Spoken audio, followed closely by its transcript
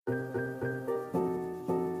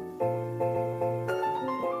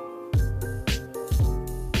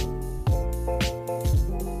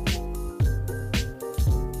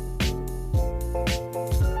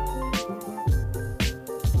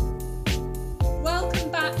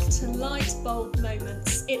to Light Bulb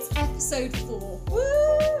Moments. It's episode 4.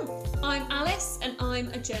 Woo! I'm Alice and I'm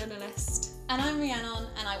a journalist. And I'm Rhiannon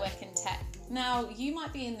and I work in tech. Now, you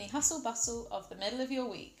might be in the hustle bustle of the middle of your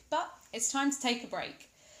week, but it's time to take a break.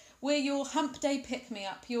 We're your hump day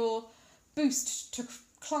pick-me-up, your boost to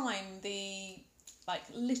climb the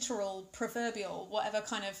literal, proverbial, whatever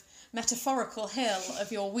kind of metaphorical hill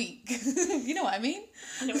of your week. You know what I mean?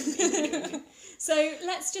 I know what you mean. So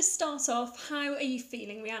let's just start off. How are you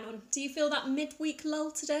feeling, Rhiannon? Do you feel that midweek lull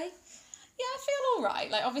today? Yeah, I feel all right.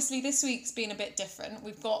 Obviously, this week's been a bit different.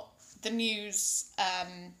 We've got the news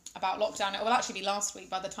about lockdown. It will actually be last week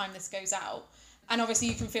by the time this goes out. And obviously,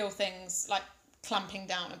 you can feel things clamping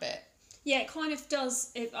down a bit. Yeah, it kind of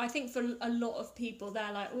does. I think for a lot of people,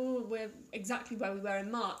 they're like, oh, we're exactly where we were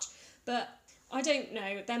in March. But I don't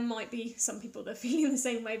know. There might be some people that are feeling the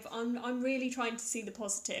same way, but I'm really trying to see the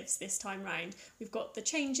positives this time round. We've got the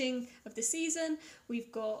changing of the season.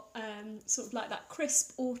 We've got sort of like that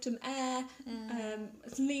crisp autumn air.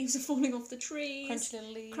 Leaves are falling off the trees.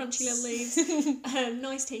 Crunchy little leaves.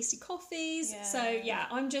 Nice tasty coffees. Yeah. So yeah,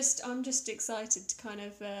 I'm just excited to kind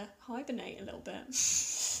of hibernate a little bit.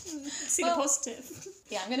 See the positive.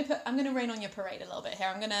 Yeah, I'm gonna rain on your parade a little bit here.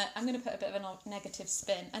 I'm gonna put a bit of a negative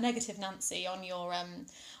spin, a negative Nancy on your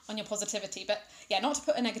positivity. But yeah, not to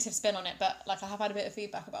put a negative spin on it, but I have had a bit of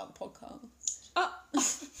feedback about the podcast. Oh,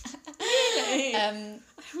 really?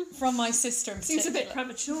 From my sister in particular. Seems a bit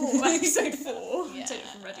premature. Episode 4. Yeah. I don't know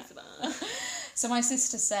if I'm ready for that. So my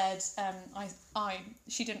sister said,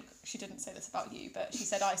 she didn't say this about you, but she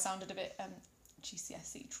said I sounded a bit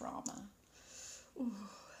GCSE drama. Ooh.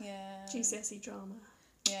 Yeah. GCSE drama.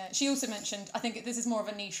 Yeah. She also mentioned, I think this is more of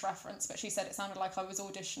a niche reference, but she said it sounded like I was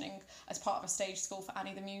auditioning as part of a stage school for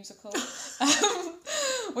Annie the Musical,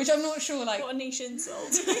 which I'm not sure. What a niche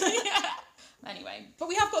insult. Yeah. Anyway, but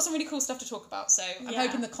we have got some really cool stuff to talk about, so I'm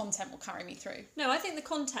hoping the content will carry me through. No, I think the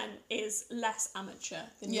content is less amateur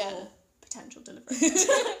than your potential delivery.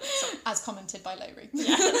 As commented by Lowry.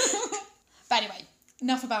 Yeah. But anyway,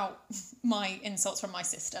 enough about my insults from my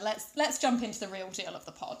sister. Let's jump into the real deal of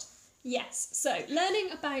the pod. Yes, so learning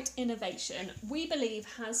about innovation, we believe,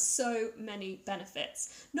 has so many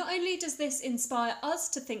benefits. Not only does this inspire us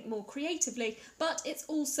to think more creatively, but it's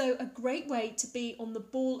also a great way to be on the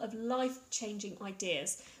ball of life-changing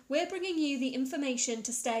ideas. We're bringing you the information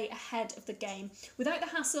to stay ahead of the game without the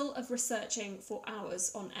hassle of researching for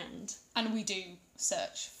hours on end. And we do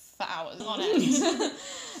search for hours on end.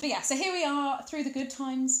 But yeah, so here we are through the good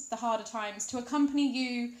times, the harder times, to accompany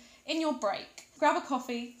you in your break. Grab a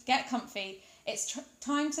coffee, get comfy. It's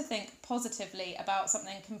time to think positively about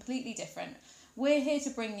something completely different. We're here to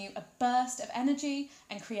bring you a burst of energy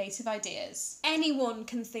and creative ideas. Anyone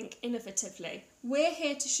can think innovatively. We're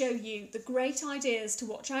here to show you the great ideas to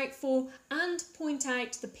watch out for and point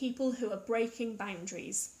out the people who are breaking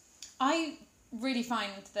boundaries. I really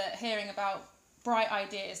find that hearing about bright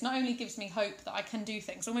ideas not only gives me hope that I can do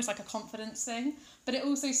things, almost like a confidence thing, but it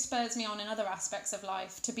also spurs me on in other aspects of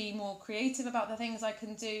life to be more creative about the things I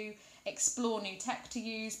can do, explore new tech to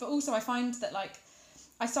use, but also I find that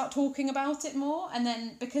I start talking about it more, and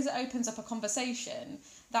then because it opens up a conversation,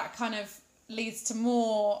 that kind of leads to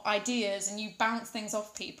more ideas and you bounce things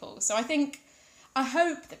off people. So I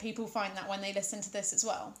hope that people find that when they listen to this as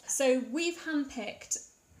well. So we've handpicked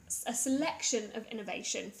a selection of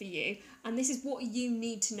innovation for you, and this is what you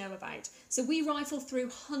need to know about. So we rifle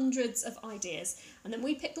through hundreds of ideas and then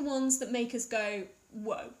we pick the ones that make us go,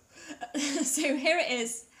 whoa. So here it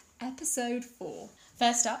is, episode 4.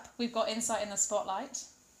 First up, we've got Insight in the Spotlight,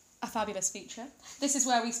 a fabulous feature. This is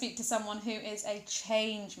where we speak to someone who is a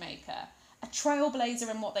change maker, a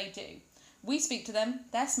trailblazer in what they do. We speak to them,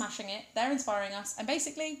 they're smashing it, they're inspiring us, and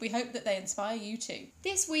basically we hope that they inspire you too.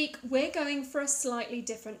 This week we're going for a slightly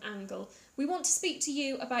different angle. We want to speak to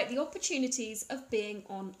you about the opportunities of being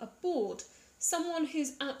on a board. Someone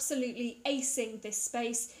who's absolutely acing this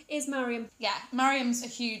space is Mariam. Yeah, Mariam's a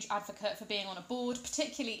huge advocate for being on a board,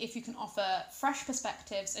 particularly if you can offer fresh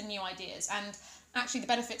perspectives and new ideas. And actually the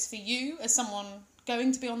benefits for you as someone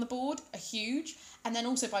going to be on the board are huge. And then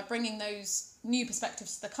also by bringing those new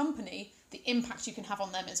perspectives to the company, the impact you can have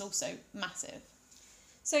on them is also massive.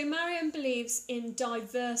 So Mariam believes in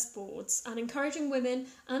diverse boards and encouraging women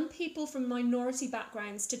and people from minority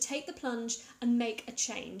backgrounds to take the plunge and make a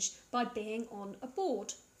change by being on a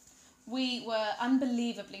board. We were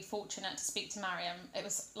unbelievably fortunate to speak to Mariam. It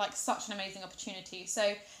was such an amazing opportunity.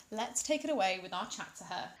 So let's take it away with our chat to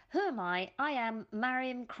her. Who am I? I am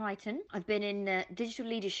Mariam Crichton. I've been in digital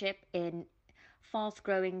leadership in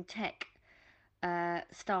fast-growing tech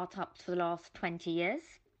startups for the last 20 years.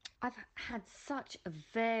 I've had such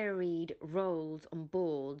varied roles on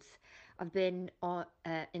boards. I've been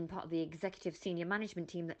in part of the executive senior management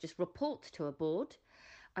team that just reports to a board.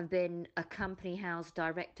 I've been a company house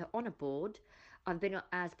director on a board. I've been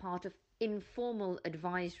as part of informal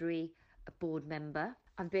advisory board member.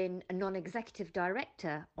 I've been a non-executive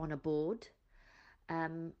director on a board.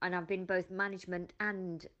 And I've been both management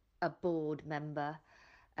and a board member.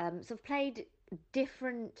 So I've played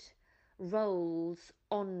different roles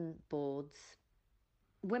on boards.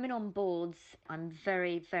 Women on boards, I'm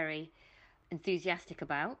very, very enthusiastic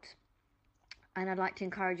about. And I'd like to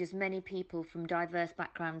encourage as many people from diverse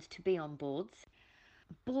backgrounds to be on boards.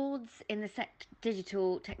 Boards in the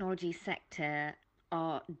digital technology sector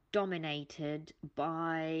are dominated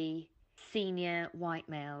by senior white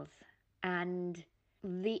males. And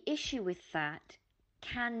the issue with that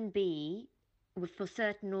can be, for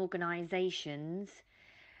certain organisations,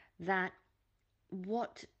 that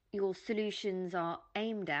what your solutions are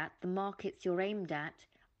aimed at, the markets you're aimed at,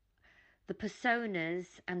 the personas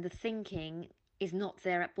and the thinking is not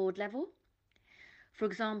there at board level. For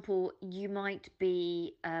example, you might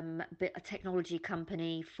be a technology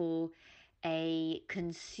company for a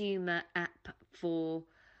consumer app for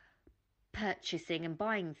purchasing and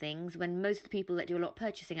buying things, when most of the people that do a lot of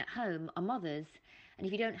purchasing at home are mothers. And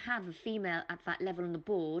if you don't have a female at that level on the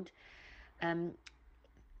board,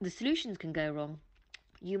 the solutions can go wrong.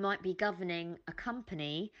 You might be governing a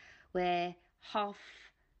company where half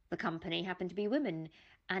the company happen to be women,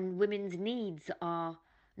 and women's needs are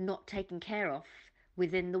not taken care of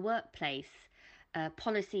within the workplace.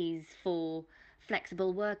 Policies for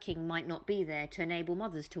flexible working might not be there to enable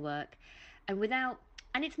mothers to work.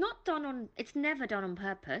 And it's never done on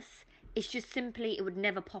purpose. It's just simply, it would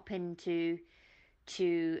never pop into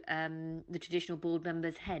the traditional board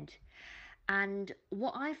member's head. And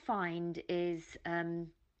what I find is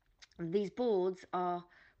these boards are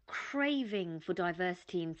craving for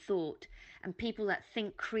diversity in thought and people that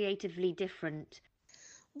think creatively different.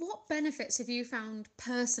 What benefits have you found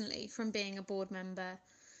personally from being a board member?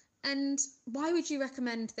 And why would you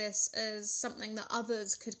recommend this as something that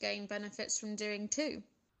others could gain benefits from doing too?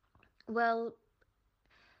 Well,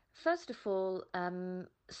 first of all,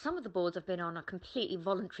 some of the boards I've been on are completely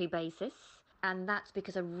voluntary basis, and that's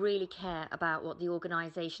because I really care about what the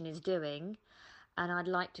organisation is doing, and I'd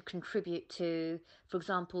like to contribute to, for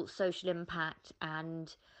example, social impact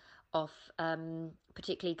and of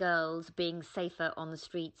particularly girls being safer on the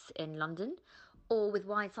streets in London. Or with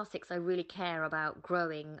Wide Sussex, I really care about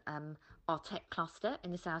growing our tech cluster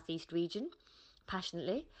in the southeast region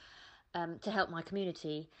passionately to help my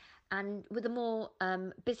community. And with the more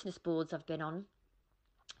business boards I've been on,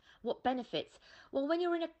 what benefits? Well, when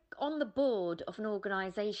you're on the board of an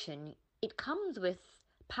organisation, it comes with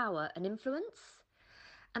power and influence.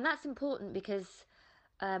 And that's important because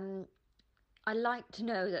I like to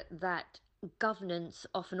know that governance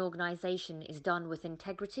of an organisation is done with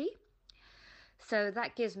integrity. So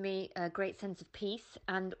that gives me a great sense of peace,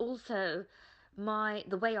 and also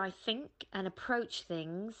the way I think and approach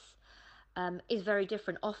things is very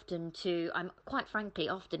different often I'm quite frankly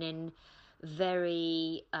often in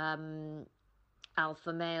very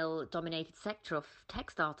alpha male dominated sector of tech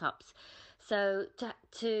startups. So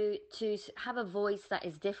to have a voice that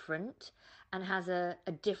is different and has a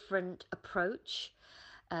different approach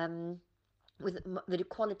with the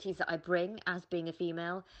qualities that I bring as being a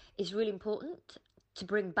female is really important, to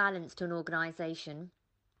bring balance to an organisation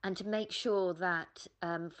and to make sure that,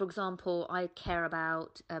 for example, I care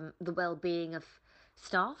about the well-being of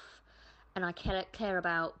staff, and I care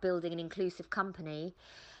about building an inclusive company.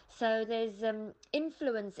 So there's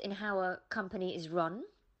influence in how a company is run.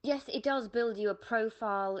 Yes, it does build you a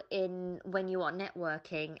profile when you are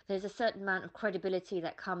networking. There's a certain amount of credibility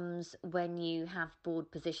that comes when you have board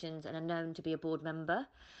positions and are known to be a board member.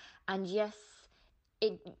 And yes,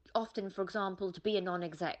 it often, for example, to be a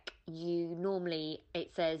non-exec,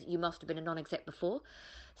 it says you must have been a non-exec before.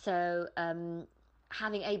 So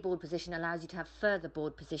having a board position allows you to have further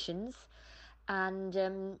board positions.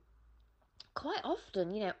 And quite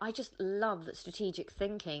often, I just love that strategic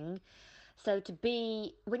thinking. So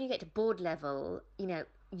when you get to board level, you're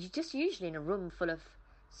just usually in a room full of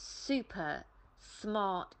super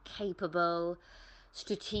smart, capable,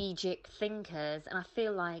 strategic thinkers. And I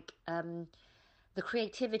feel like the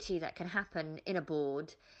creativity that can happen in a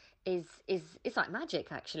board is like magic,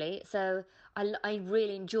 actually. So I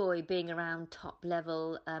really enjoy being around top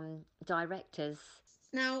level directors.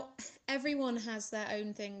 Now, everyone has their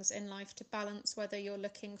own things in life to balance, whether you're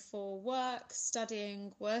looking for work,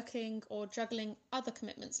 studying, working, or juggling other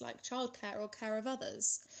commitments like childcare or care of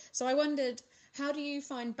others. So I wondered, how do you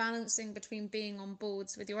find balancing between being on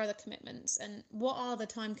boards with your other commitments, and what are the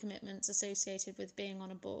time commitments associated with being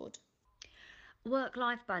on a board?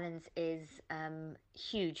 Work-life balance is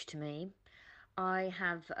huge to me. I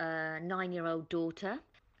have a 9-year-old daughter,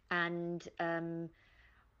 and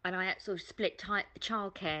I sort of split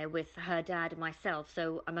childcare with her dad and myself.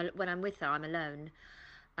 So when I'm with her, I'm alone,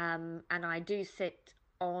 and I do sit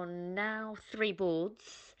on now 3 boards.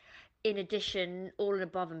 In addition, all and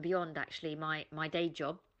above and beyond, actually, my day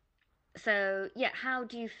job. So yeah, how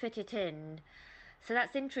do you fit it in? So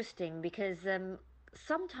that's interesting because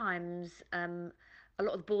sometimes a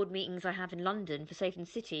lot of the board meetings I have in London for Safe and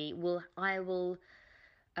City I will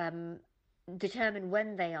um, determine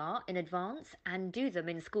when they are in advance and do them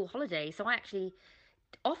in school holidays. So I actually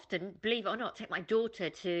often, believe it or not, take my daughter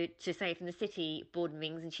to Safe in the City board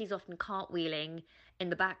meetings, and she's often cartwheeling in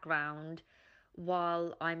the background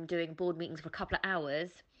while I'm doing board meetings for a couple of hours.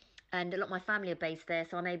 And a lot of my family are based there,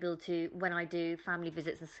 so I'm able to, when I do family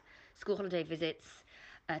visits and school holiday visits,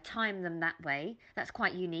 time them that way. That's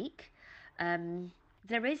quite unique.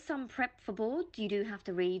 There is some prep for board. You do have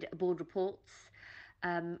to read board reports,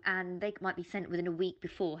 and they might be sent within a week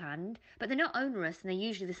beforehand, but they're not onerous and they're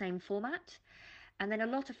usually the same format. And then a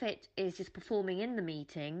lot of it is just performing in the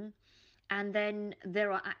meeting, and then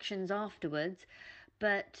there are actions afterwards.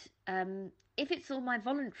 But if it's all my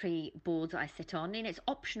voluntary boards I sit on, and it's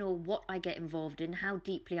optional what I get involved in, how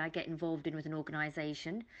deeply I get involved in with an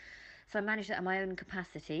organisation. So I manage that at my own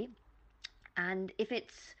capacity. And if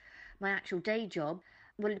it's my actual day job,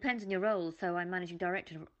 well, it depends on your role. So I'm managing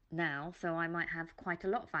director now, so I might have quite a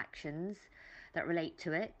lot of actions that relate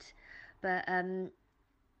to it. But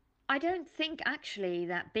I don't think actually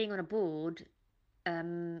that being on a board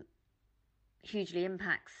hugely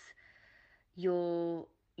impacts your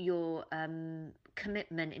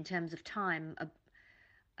commitment in terms of time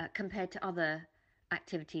compared to other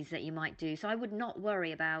activities that you might do. So I would not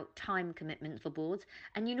worry about time commitments for boards,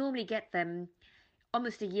 and you normally get them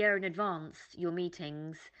almost a year in advance, your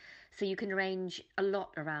meetings, so you can arrange a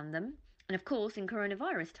lot around them. And of course, in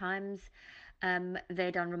coronavirus times,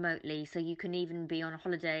 they're done remotely, so you can even be on a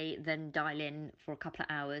holiday, then dial in for a couple of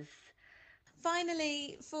hours.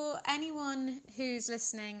 Finally, for anyone who's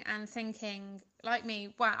listening and thinking, like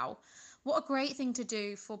me, wow, what a great thing to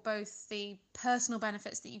do for both the personal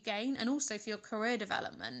benefits that you gain and also for your career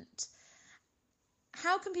development,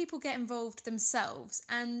 how can people get involved themselves?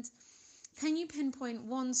 And can you pinpoint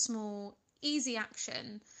one small, easy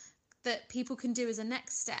action that people can do as a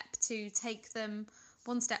next step to take them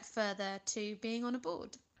one step further to being on a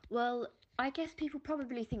board? Well, I guess people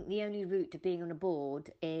probably think the only route to being on a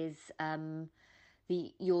board is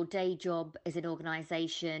your day job as an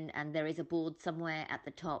organisation, and there is a board somewhere at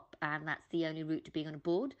the top, and that's the only route to being on a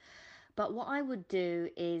board. But what I would do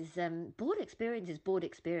is board experience is board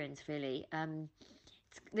experience, really.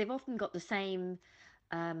 They've often got the same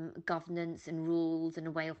governance and rules and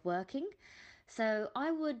a way of working. So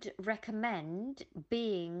I would recommend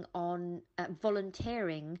being on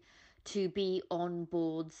volunteering to be on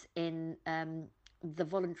boards in the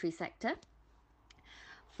voluntary sector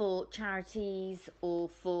for charities or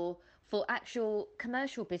for actual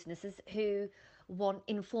commercial businesses who want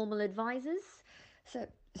informal advisors. So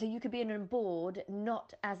you could be on a board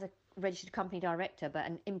not as a registered company director, but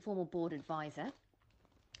an informal board advisor.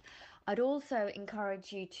 I'd also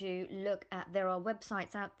encourage you to look at, there are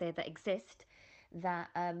websites out there that exist that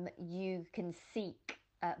you can seek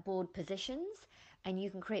board positions, and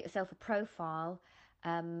you can create yourself a profile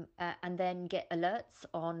and then get alerts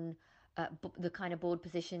on the kind of board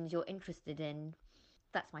positions you're interested in.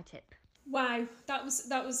 That's my tip. Wow, that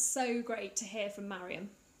was so great to hear from Mariam.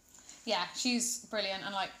 Yeah, she's brilliant,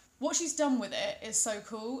 and like what she's done with it is so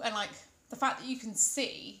cool, and like the fact that you can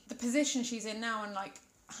see the position she's in now and like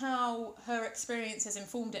how her experience has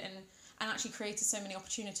informed it and actually created so many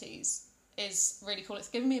opportunities is really cool. It's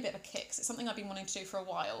given me a bit of a kick. It's something I've been wanting to do for a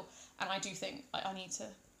while, and I do think I need to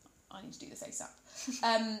do this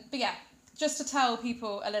ASAP. But yeah, just to tell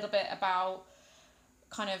people a little bit about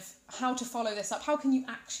kind of how to follow this up, how can you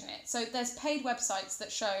action it? So there's paid websites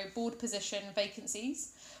that show board position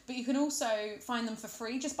vacancies, but you can also find them for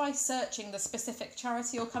free just by searching the specific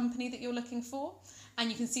charity or company that you're looking for, and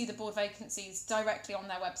you can see the board vacancies directly on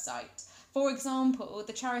their website. For example,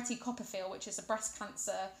 the charity Copperfield, which is a breast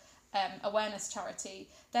cancer awareness charity,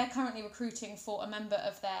 they're currently recruiting for a member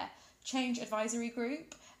of their change advisory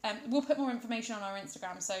group. We'll put more information on our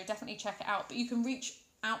Instagram, so definitely check it out. But you can reach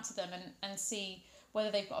out to them and see whether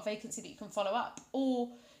they've got a vacancy that you can follow up. Or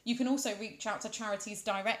you can also reach out to charities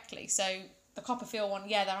directly. So the Copperfield one,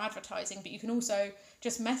 yeah, they're advertising, but you can also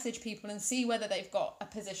just message people and see whether they've got a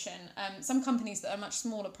position. Some companies that are much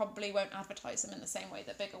smaller probably won't advertise them in the same way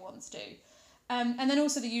that bigger ones do. And then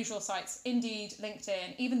also the usual sites, Indeed,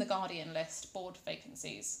 LinkedIn, even the Guardian list board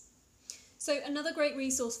vacancies. So another great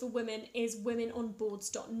resource for women is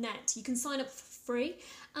womenonboards.net. You can sign up for free,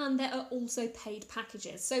 and there are also paid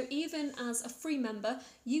packages. So even as a free member,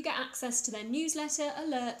 you get access to their newsletter,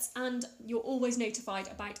 alerts, and you're always notified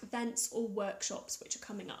about events or workshops which are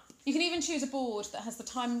coming up. You can even choose a board that has the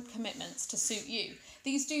time commitments to suit you.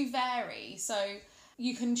 These do vary, so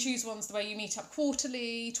you can choose ones where you meet up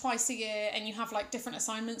quarterly, twice a year, and you have like different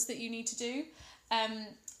assignments that you need to do.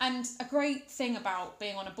 And a great thing about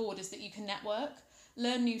being on a board is that you can network,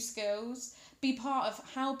 learn new skills, be part of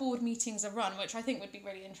how board meetings are run, which I think would be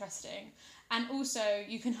really interesting. And also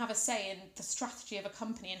you can have a say in the strategy of a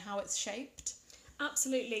company and how it's shaped.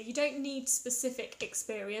 Absolutely. You don't need specific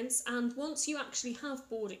experience, and once you actually have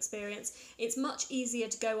board experience, it's much easier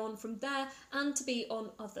to go on from there and to be on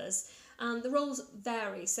others. And the roles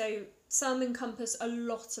vary, so some encompass a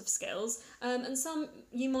lot of skills, and some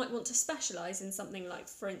you might want to specialise in something like,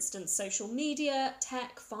 for instance, social media,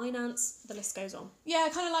 tech, finance, the list goes on. Yeah, I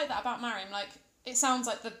kind of like that about Mariam. Like, it sounds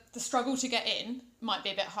like the struggle to get in might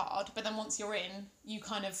be a bit hard, but then once you're in,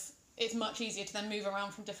 it's much easier to then move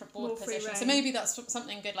around from different board positions. So maybe that's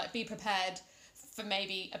something good, like be prepared for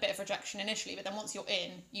maybe a bit of rejection initially, but then once you're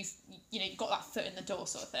in, you've got that foot in the door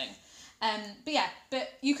sort of thing. But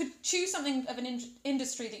you could choose something of an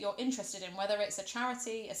industry that you're interested in, whether it's a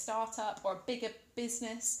charity, a startup, or a bigger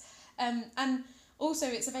business. And also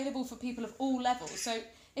it's available for people of all levels. So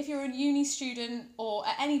if you're a uni student or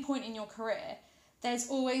at any point in your career, there's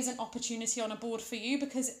always an opportunity on a board for you,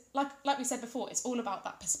 because like we said before, it's all about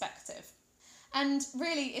that perspective. And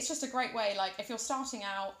really, it's just a great way, like if you're starting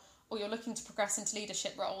out or you're looking to progress into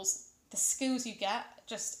leadership roles, the skills you get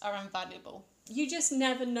just are invaluable. You just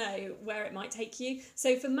never know where it might take you.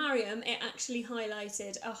 So for Mariam, it actually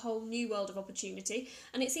highlighted a whole new world of opportunity,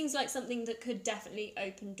 and it seems like something that could definitely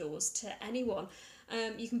open doors to anyone.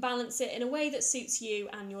 You can balance it in a way that suits you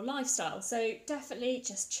and your lifestyle. So definitely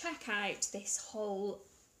just check out this whole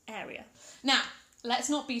area. Now, let's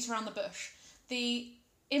not beat around the bush. The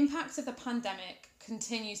impact of the pandemic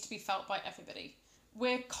continues to be felt by everybody.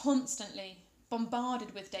 We're constantly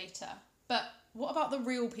bombarded with data, but what about the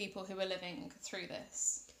real people who are living through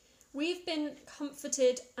this? We've been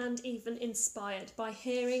comforted and even inspired by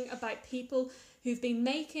hearing about people who've been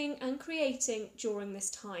making and creating during this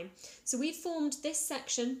time. So we've formed this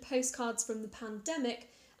section, Postcards from the Pandemic,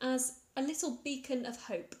 as a little beacon of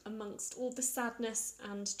hope amongst all the sadness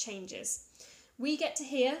and changes. We get to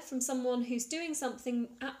hear from someone who's doing something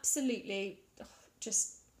absolutely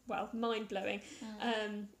mind-blowing,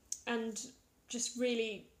 and just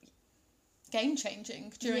really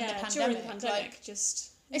game-changing during the pandemic. During the pandemic,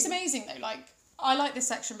 It's amazing though, like, I like this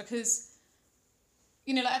section because,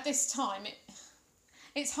 at this time,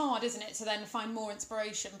 it's hard, isn't it, to then find more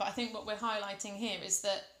inspiration, but I think what we're highlighting here is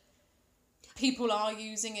that people are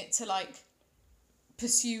using it to,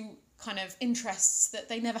 pursue kind of interests that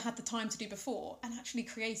they never had the time to do before, and actually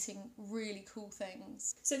creating really cool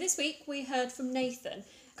things. So this week we heard from Nathan,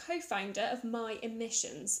 co-founder of My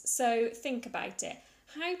Emissions. So think about it.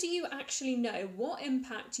 How do you actually know what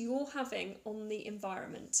impact you're having on the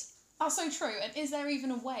environment? That's so true. And is there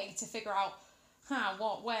even a way to figure out how,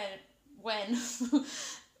 what, where, when,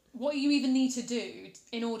 what you even need to do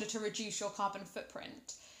in order to reduce your carbon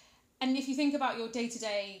footprint? And if you think about your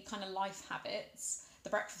day-to-day kind of life habits, the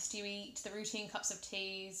breakfast you eat, the routine cups of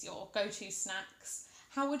teas, your go-to snacks,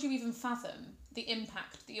 how would you even fathom the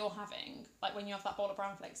impact that you're having? Like when you have that bowl of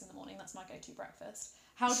brown flakes in the morning, that's my go-to breakfast.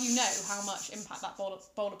 How do you know how much impact that bowl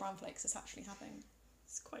of brown flakes is actually having?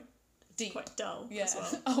 It's quite deep. Quite dull as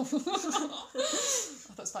well. Oh, I thought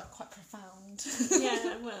it was quite profound.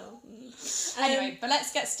 Yeah, well. Anyway, but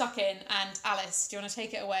let's get stuck in. And Alice, do you want to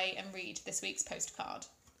take it away and read this week's postcard?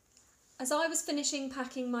 As I was finishing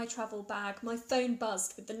packing my travel bag, my phone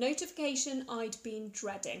buzzed with the notification I'd been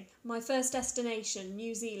dreading. My first destination,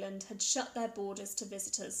 New Zealand, had shut their borders to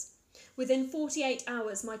visitors. Within 48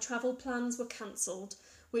 hours, my travel plans were cancelled,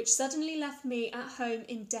 which suddenly left me at home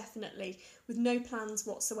indefinitely, with no plans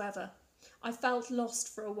whatsoever. I felt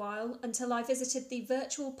lost for a while until I visited the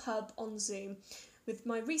virtual pub on Zoom with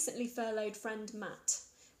my recently furloughed friend Matt.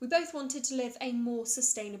 We both wanted to live a more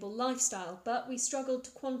sustainable lifestyle, but we struggled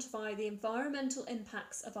to quantify the environmental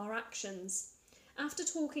impacts of our actions. After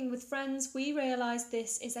talking with friends, we realised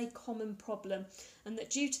this is a common problem, and that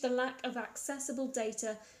due to the lack of accessible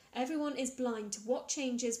data, everyone is blind to what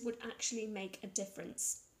changes would actually make a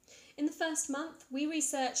difference. In the first month, we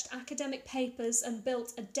researched academic papers and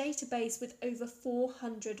built a database with over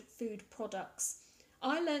 400 food products.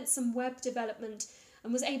 I learnt some web development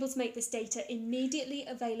and was able to make this data immediately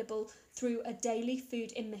available through a daily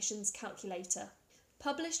food emissions calculator,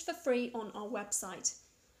 published for free on our website.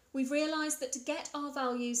 We've realised that to get our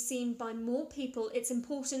values seen by more people, it's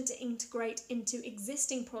important to integrate into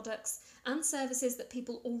existing products and services that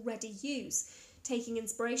people already use. Taking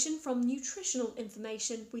inspiration from nutritional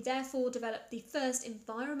information, we therefore developed the first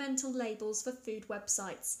environmental labels for food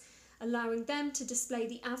websites, allowing them to display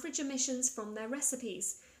the average emissions from their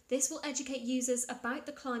recipes. This will educate users about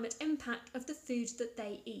the climate impact of the food that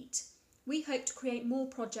they eat. We hope to create more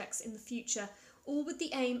projects in the future, all with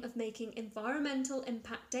the aim of making environmental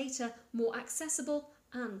impact data more accessible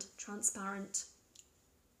and transparent.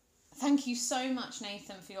 Thank you so much,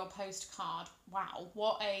 Nathan, for your postcard. Wow,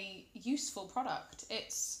 what a useful product.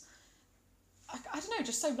 It's, I don't know,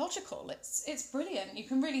 just so logical. It's brilliant. You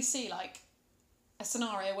can really see like a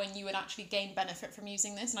scenario when you would actually gain benefit from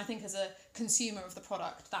using this. And I think as a consumer of the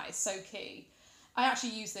product, that is so key. I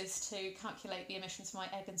actually use this to calculate the emissions for my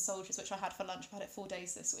egg and soldiers, which I had for lunch. I've had it 4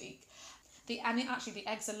 days this week. The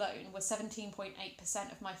eggs alone were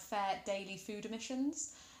 17.8% of my fair daily food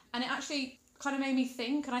emissions. And it actually kind of made me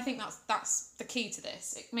think, and I think that's the key to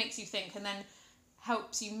this. It makes you think and then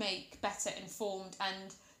helps you make better informed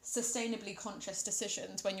and sustainably conscious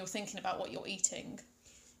decisions when you're thinking about what you're eating.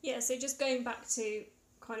 Yeah, so just going back to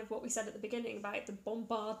kind of what we said at the beginning about the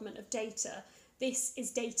bombardment of data, this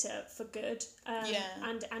is data for good, and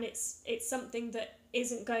it's something that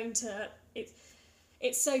isn't going to...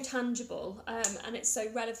 It's so tangible, and it's so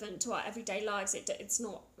relevant to our everyday lives. It's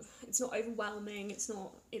not overwhelming.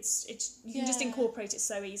 You can just incorporate it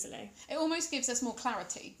so easily. It almost gives us more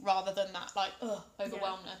clarity rather than that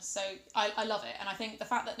overwhelmness. Yeah. So I love it, and I think the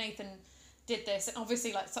fact that Nathan did this, and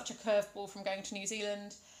obviously like such a curveball from going to New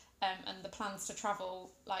Zealand, and the plans to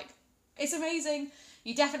travel, like it's amazing.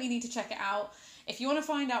 You definitely need to check it out. If you want to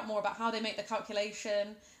find out more about how they make the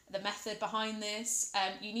calculation, the method behind this,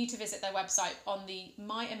 you need to visit their website on the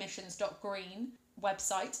myemissions.green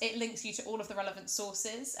website. It links you to all of the relevant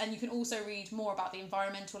sources, and you can also read more about the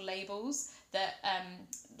environmental labels that,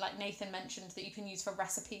 like Nathan mentioned, that you can use for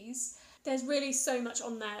recipes. There's really so much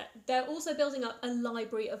on there. They're also building up a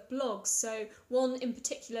library of blogs. So one in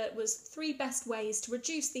particular was 3 best ways to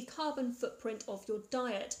reduce the carbon footprint of your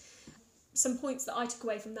diet. Some points that I took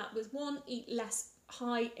away from that was 1, eat less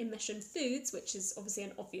high emission foods, which is obviously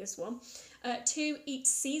an obvious one. 2, eat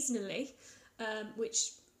seasonally,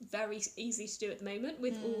 which very easy to do at the moment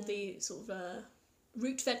with all the sort of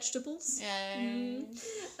root vegetables.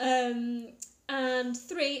 And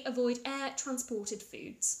 3, avoid air transported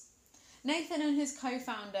foods. Nathan and his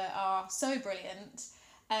co-founder are so brilliant,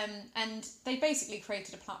 and they basically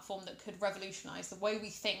created a platform that could revolutionise the way we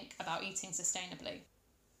think about eating sustainably.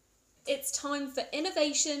 It's time for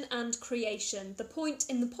innovation and creation, the point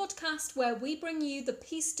in the podcast where we bring you the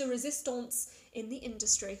piece de resistance in the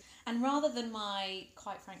industry. And rather than my,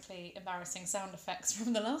 quite frankly, embarrassing sound effects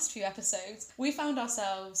from the last few episodes, we found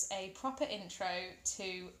ourselves a proper intro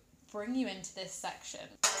to bring you into this section.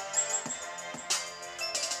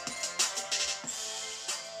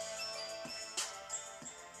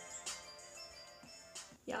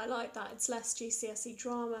 Yeah, I like that. It's less GCSE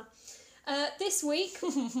drama. This week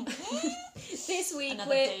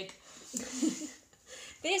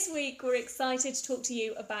we're excited to talk to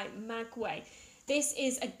you about Magway. This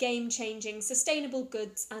is a game-changing sustainable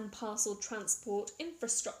goods and parcel transport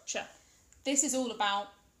infrastructure. This is all about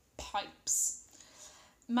pipes.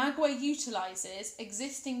 Magway utilises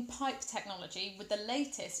existing pipe technology with the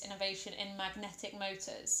latest innovation in magnetic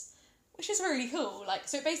motors, which is really cool.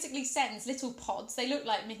 So it basically sends little pods. They look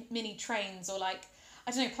like mini trains or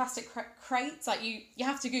plastic crates. You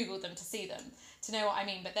have to Google them to see them, to know what I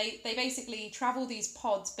mean. But they basically travel these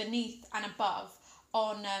pods beneath and above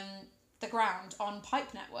on the ground on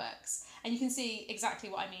pipe networks. And you can see exactly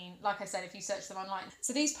what I mean, like I said, if you search them online.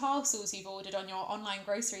 So these parcels you've ordered on your online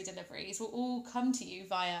grocery deliveries will all come to you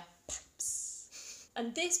via pipes.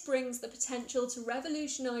 And this brings the potential to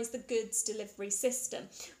revolutionise the goods delivery system,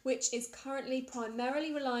 which is currently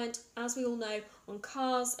primarily reliant, as we all know, on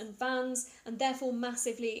cars and vans, and therefore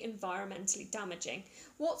massively environmentally damaging.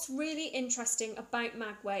 What's really interesting about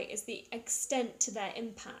Magway is the extent to their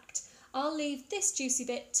impact. I'll leave this juicy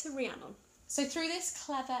bit to Rhiannon. So through this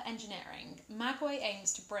clever engineering, Magway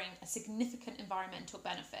aims to bring a significant environmental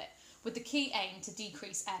benefit, with the key aim to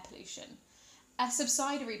decrease air pollution. A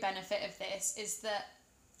subsidiary benefit of this is that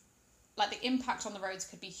the impact on the roads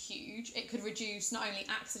could be huge. It could reduce not only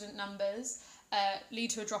accident numbers, lead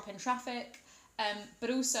to a drop in traffic, but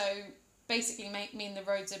also basically mean the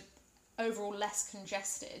roads are overall less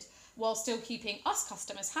congested, while still keeping us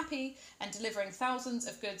customers happy and delivering thousands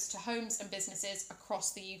of goods to homes and businesses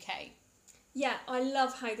across the UK. Yeah, I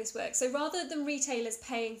love how this works. So rather than retailers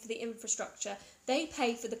paying for the infrastructure, they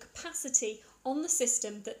pay for the capacity on the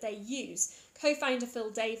system that they use. Co-founder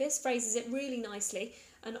Phil Davis phrases it really nicely,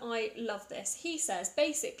 and I love this. He says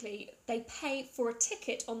basically they pay for a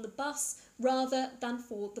ticket on the bus rather than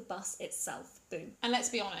for the bus itself. Boom. And let's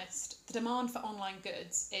be honest, the demand for online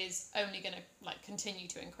goods is only going to continue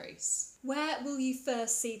to increase. Where will you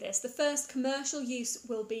first see this? The first commercial use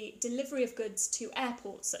will be delivery of goods to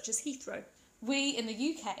airports such as Heathrow. We in the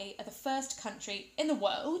UK are the first country in the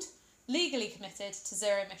world legally committed to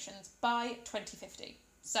zero emissions by 2050.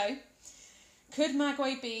 So, could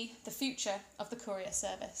Magway be the future of the courier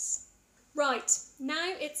service? Right,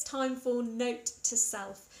 now it's time for Note to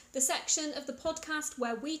Self, the section of the podcast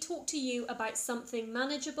where we talk to you about something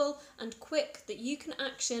manageable and quick that you can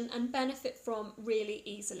action and benefit from really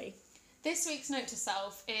easily. This week's Note to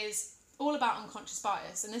Self is all about unconscious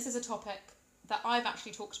bias, and this is a topic that I've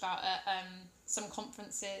actually talked about at some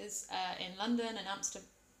conferences in London and Amsterdam.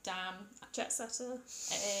 Jet setter.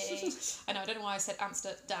 I know, I don't know why I said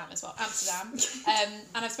Amsterdam as well. Amsterdam.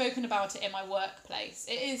 And I've spoken about it in my workplace.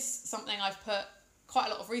 It is something I've put quite a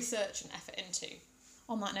lot of research and effort into.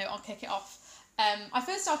 On that note, I'll kick it off. I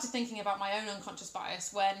first started thinking about my own unconscious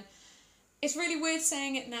bias when it's really weird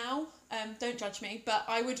saying it now. Don't judge me, but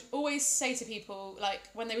I would always say to people,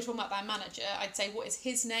 when they were talking about their manager, I'd say, what is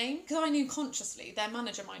his name? Because I knew consciously their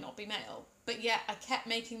manager might not be male, but yet I kept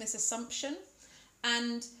making this assumption,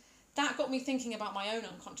 and that got me thinking about my own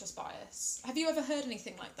unconscious bias. Have you ever heard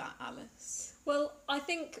anything like that, Alice? Well, I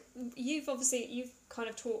think you've kind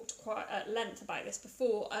of talked quite at length about this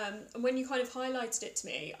before, and when you kind of highlighted it to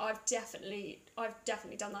me, I've definitely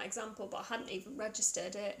done that example, but I hadn't even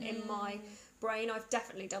registered it in my brain. I've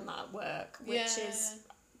definitely done that at work, which is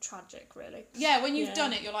tragic, really. Yeah, when you've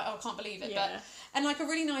done it, you're like, oh, I can't believe it. Yeah. And a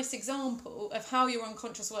really nice example of how your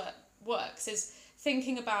unconscious works is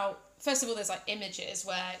thinking about, first of all, there's images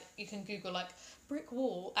where you can Google brick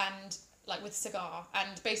wall and with cigar,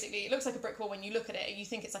 and basically it looks like a brick wall when you look at it. You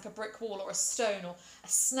think it's like a brick wall or a stone or a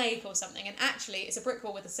snake or something, and actually it's a brick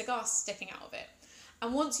wall with a cigar sticking out of it.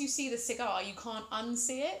 And once you see the cigar, you can't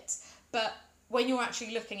unsee it. But when you're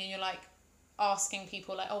actually looking and you're asking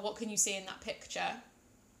people oh, what can you see in that picture,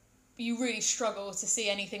 you really struggle to see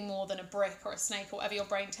anything more than a brick or a snake or whatever your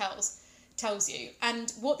brain tells you.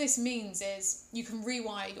 And what this means is you can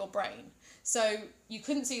rewire your brain. So you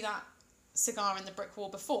couldn't see that cigar in the brick wall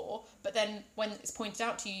before, but then when it's pointed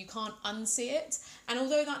out to you, you can't unsee it. And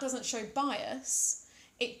although that doesn't show bias,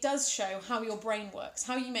 it does show how your brain works,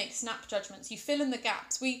 how you make snap judgments, you fill in the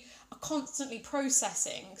gaps. We are constantly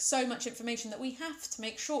processing so much information that we have to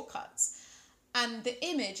make shortcuts. And the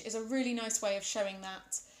image is a really nice way of showing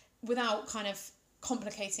that without kind of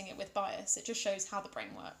complicating it with bias. It just shows how the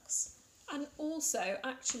brain works. And also,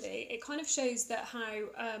 actually, it kind of shows that how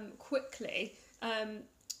quickly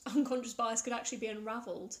unconscious bias could actually be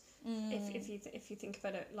unravelled if you think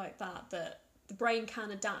about it like that the brain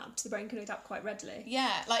can adapt. The brain can adapt quite readily.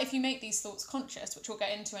 Yeah, if you make these thoughts conscious, which we'll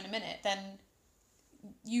get into in a minute, then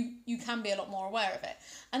you can be a lot more aware of it.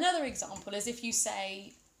 Another example is if you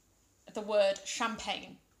say the word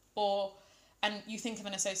champagne, and you think of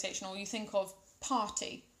an association, or you think of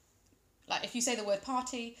party. If you say the word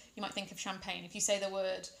party, you might think of champagne. If you say the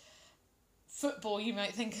word football, you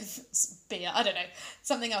might think of beer. I don't know,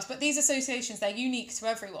 something else. But these associations, they're unique to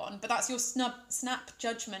everyone, but that's your snap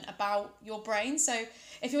judgment about your brain. So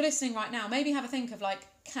if you're listening right now, maybe have a think of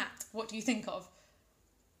cat. What do you think of?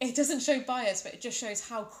 It doesn't show bias, but it just shows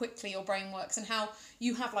how quickly your brain works and how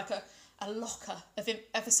you have a locker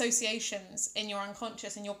of associations in your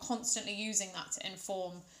unconscious, and you're constantly using that to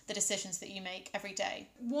inform the decisions that you make every day.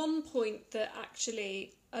 One point that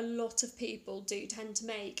actually a lot of people do tend to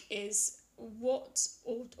make is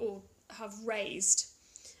or have raised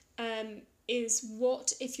is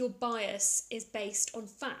what if your bias is based on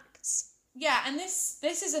facts? Yeah, and this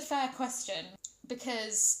is a fair question,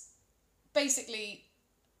 because basically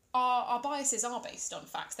our biases are based on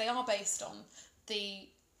facts. They are based on the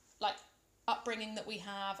upbringing that we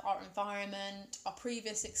have, our environment, our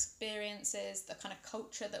previous experiences, the kind of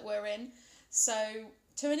culture that we're in. So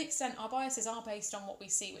to an extent, our biases are based on what we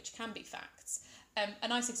see, which can be facts. A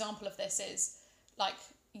nice example of this is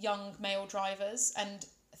young male drivers and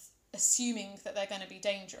assuming that they're going to be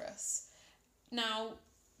dangerous. Now,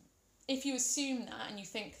 if you assume that and you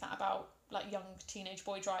think that about young teenage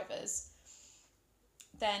boy drivers,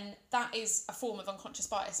 then that is a form of unconscious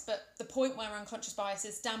bias. But the point where unconscious bias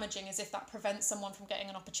is damaging is if that prevents someone from getting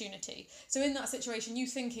an opportunity. So in that situation, you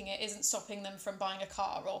thinking it isn't stopping them from buying a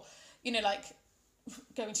car or, you know, like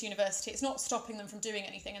going to university. It's not stopping them from doing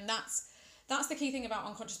anything. And that's the key thing about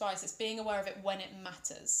unconscious bias, is being aware of it when it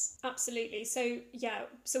matters. Absolutely. So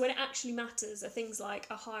when it actually matters are things like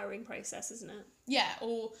a hiring process, isn't it? Yeah,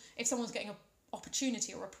 or if someone's getting an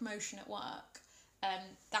opportunity or a promotion at work,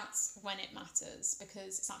 that's when it matters,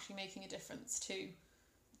 because it's actually making a difference to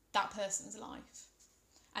that person's life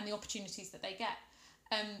and the opportunities that they get.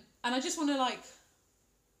 And I just want to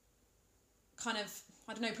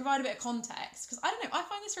provide a bit of context, because I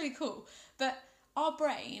find this really cool, but our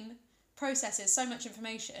brain processes so much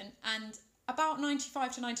information, and about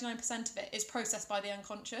 95 to 99% of it is processed by the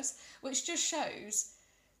unconscious, which just shows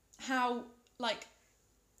how, I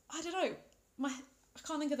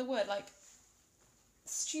can't think of the word,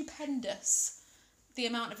 stupendous the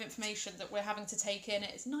amount of information that we're having to take in.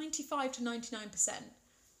 It's 95 to 99%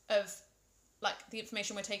 of the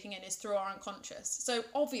information we're taking in is through our unconscious. So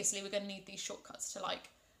obviously we're going to need these shortcuts to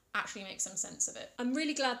actually make some sense of it. I'm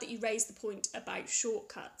really glad that you raised the point about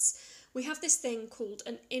shortcuts. We have this thing called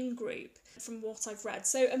an in-group from what I've read.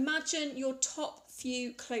 So imagine your top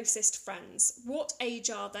few closest friends. What age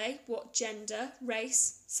are they? What gender,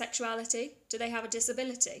 race, sexuality? Do they have a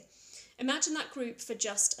disability? Imagine that group for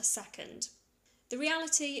just a second. The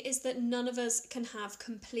reality is that none of us can have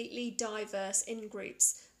completely diverse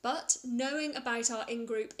in-groups, but knowing about our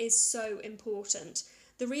in-group is so important.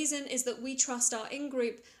 The reason is that we trust our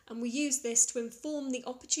in-group, and we use this to inform the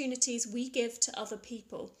opportunities we give to other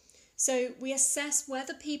people. So we assess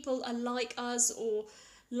whether people are like us or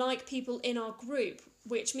like people in our group,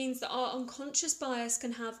 which means that our unconscious bias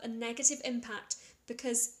can have a negative impact,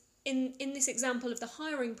 because in this example of the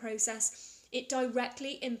hiring process, it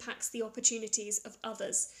directly impacts the opportunities of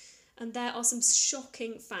others. And there are some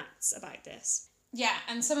shocking facts about this. Yeah,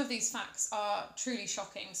 and some of these facts are truly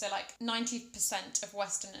shocking. So 90% of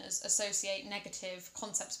Westerners associate negative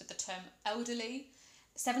concepts with the term elderly.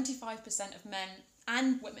 75% of men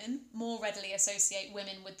and women more readily associate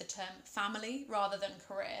women with the term family rather than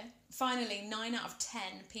career. Finally, 9 out of 10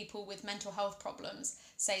 people with mental health problems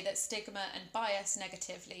say that stigma and bias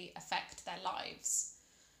negatively affect their lives.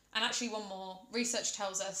 And actually, one more, research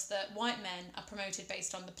tells us that white men are promoted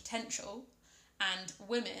based on the potential, and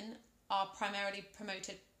women are primarily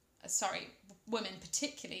promoted, women,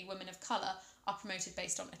 particularly women of colour, are promoted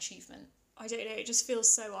based on achievement. I don't know, it just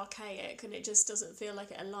feels so archaic, and it just doesn't feel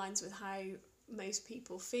like it aligns with how most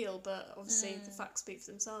people feel, but obviously the facts speak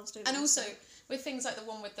for themselves, don't they? And also, with things like the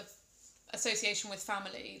one with the association with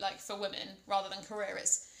family, for women rather than career,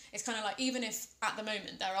 it's kind of even if at the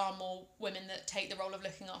moment there are more women that take the role of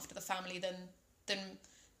looking after the family than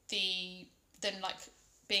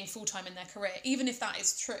being full-time in their career, even if that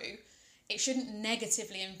is true, it shouldn't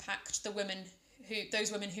negatively impact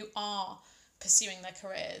those women who are pursuing their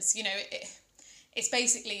careers. You know, it's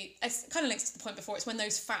basically, it's kind of links to the point before, it's when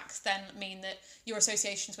those facts then mean that your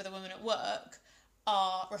associations with a woman at work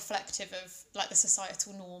are reflective of the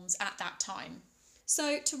societal norms at that time.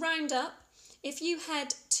 So to round up, if you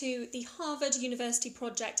head to the Harvard University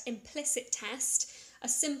Project Implicit Test, a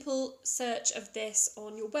simple search of this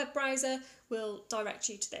on your web browser will direct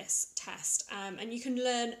you to this test, and you can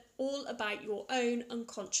learn all about your own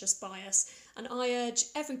unconscious bias, and I urge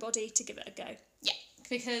everybody to give it a go. Yeah,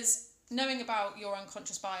 because knowing about your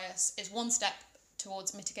unconscious bias is one step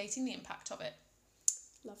towards mitigating the impact of it.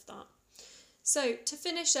 Love that. So to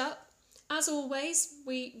finish up, as always,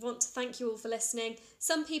 we want to thank you all for listening.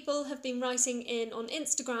 Some people have been writing in on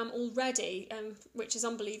Instagram already, which is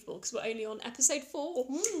unbelievable because we're only on episode 4.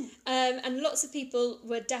 And lots of people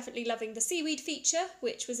were definitely loving the seaweed feature,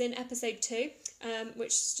 which was in episode 2,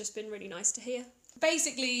 which has just been really nice to hear.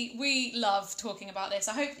 Basically, we love talking about this.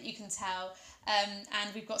 I hope that you can tell.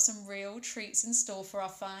 And we've got some real treats in store for our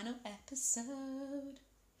final episode.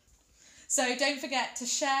 So don't forget to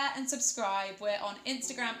share and subscribe. We're on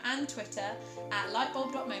Instagram and Twitter at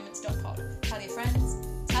lightbulb.moments.pod. Tell your friends,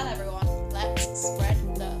 tell everyone, let's spread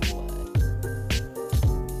love.